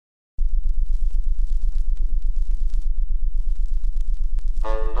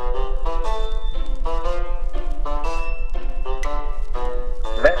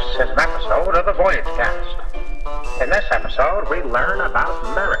episode of the Voyage Cast. In this episode, we learn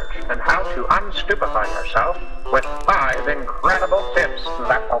about marriage and how to unstupefy yourself with 5 incredible tips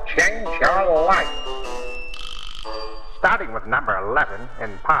that will change your life. Starting with number 11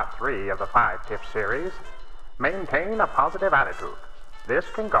 in part 3 of the 5-tip series, maintain a positive attitude. This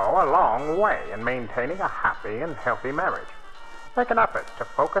can go a long way in maintaining a happy and healthy marriage. Make an effort to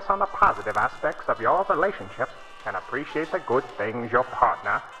focus on the positive aspects of your relationship and appreciate the good things your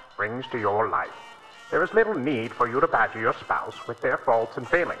partner brings to your life. There is little need for you to badger your spouse with their faults and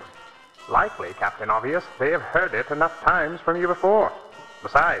failings. Likely, Captain Obvious, they have heard it enough times from you before.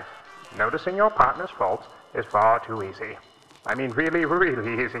 Besides, noticing your partner's faults is far too easy. I mean, really,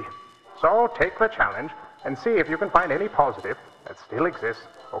 really easy. So take the challenge and see if you can find any positive that still exists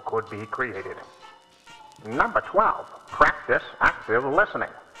or could be created. Number 12, practice active listening.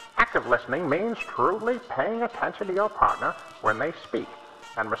 Active listening means truly paying attention to your partner when they speak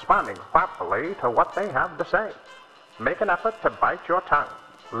and responding thoughtfully to what they have to say. Make an effort to bite your tongue,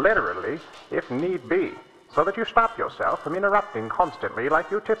 literally, if need be, so that you stop yourself from interrupting constantly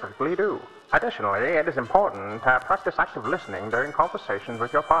like you typically do. Additionally, it is important to practice active listening during conversations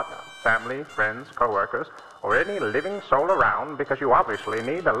with your partner, family, friends, co-workers, or any living soul around, because you obviously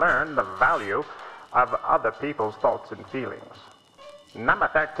need to learn the value of other people's thoughts and feelings. Number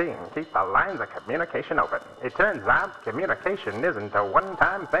 13, keep the lines of communication open. It turns out communication isn't a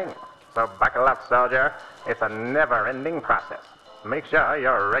one-time thing. So buckle up, soldier. It's a never-ending process. Make sure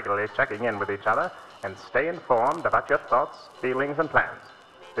you're regularly checking in with each other and stay informed about your thoughts, feelings, and plans.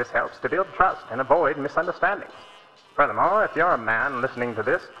 This helps to build trust and avoid misunderstandings. Furthermore, if you're a man listening to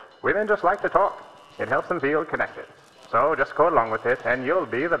this, women just like to talk. It helps them feel connected. So just go along with it and you'll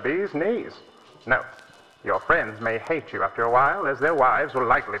be the bee's knees. Note, your friends may hate you after a while, as their wives will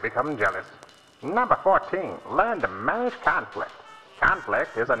likely become jealous. Number 14, learn to manage conflict.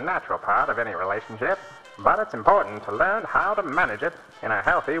 Conflict is a natural part of any relationship, but it's important to learn how to manage it in a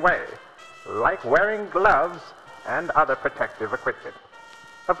healthy way, like wearing gloves and other protective equipment.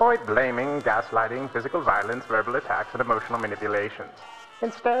 Avoid blaming, gaslighting, physical violence, verbal attacks, and emotional manipulations.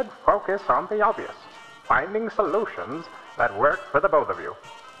 Instead, focus on the obvious, finding solutions that work for the both of you.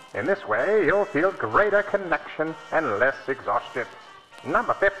 In this way, you'll feel greater connection and less exhaustion.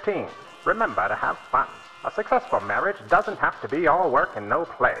 Number 15, remember to have fun. A successful marriage doesn't have to be all work and no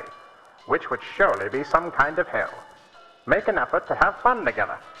play, which would surely be some kind of hell. Make an effort to have fun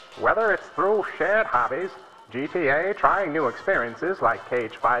together, whether it's through shared hobbies, GTA, trying new experiences like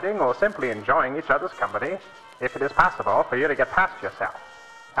cage fighting, or simply enjoying each other's company, if it is possible for you to get past yourself.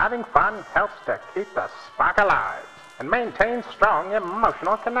 Having fun helps to keep the spark alive and maintain strong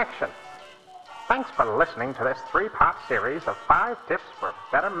emotional connection. Thanks for listening to this 3-part series of 5 tips for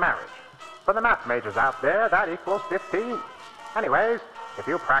better marriage. For the math majors out there, that equals 15. Anyways, if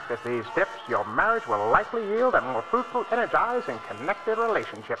you practice these tips, your marriage will likely yield a more fruitful, energized, and connected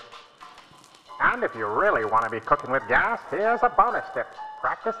relationship. And if you really want to be cooking with gas, here's a bonus tip.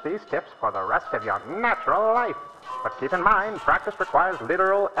 Practice these tips for the rest of your natural life. But keep in mind, practice requires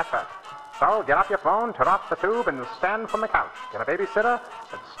literal effort. So get off your phone, turn off the tube, and stand from the couch. Get a babysitter,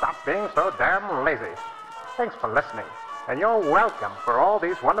 and stop being so damn lazy. Thanks for listening, and you're welcome for all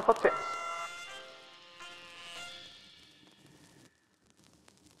these wonderful tips.